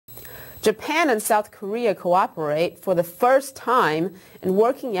Japan and South Korea cooperate for the first time in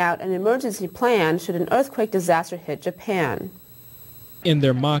working out an emergency plan should an earthquake disaster hit Japan. In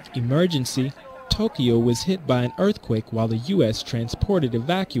their mock emergency, Tokyo was hit by an earthquake while the U.S. transported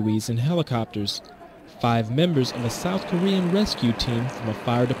evacuees in helicopters. 5 members of a South Korean rescue team from a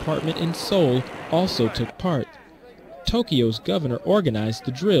fire department in Seoul also took part. Tokyo's governor organized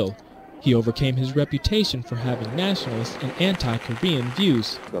the drill. He overcame his reputation for having nationalist and anti-Korean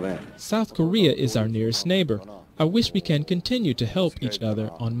views. South Korea is our nearest neighbor. I wish we can continue to help each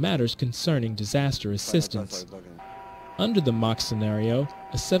other on matters concerning disaster assistance. Under the mock scenario,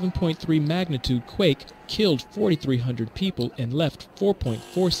 a 7.3 magnitude quake killed 4,300 people and left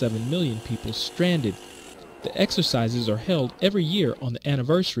 4.47 million people stranded. The exercises are held every year on the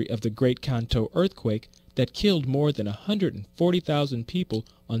anniversary of the Great Kanto earthquake that killed more than 140,000 people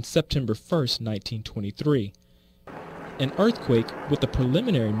on September 1, 1923. An earthquake with a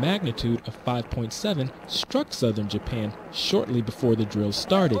preliminary magnitude of 5.7 struck southern Japan shortly before the drill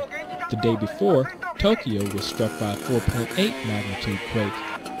started. The day before, Tokyo was struck by a 4.8 magnitude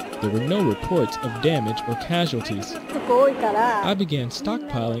quake. There were no reports of damage or casualties. I began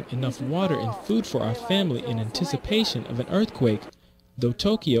stockpiling enough water and food for our family in anticipation of an earthquake. Though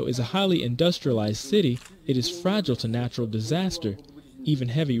Tokyo is a highly industrialized city, it is fragile to natural disaster. Even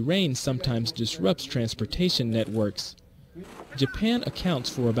heavy rain sometimes disrupts transportation networks. Japan accounts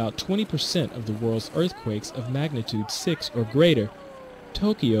for about 20% of the world's earthquakes of magnitude 6 or greater.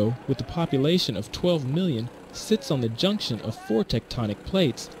 Tokyo, with a population of 12 million, sits on the junction of 4 tectonic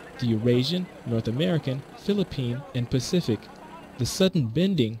plates, the Eurasian, North American, Philippine, and Pacific. The sudden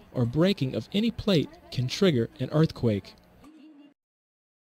bending or breaking of any plate can trigger an earthquake.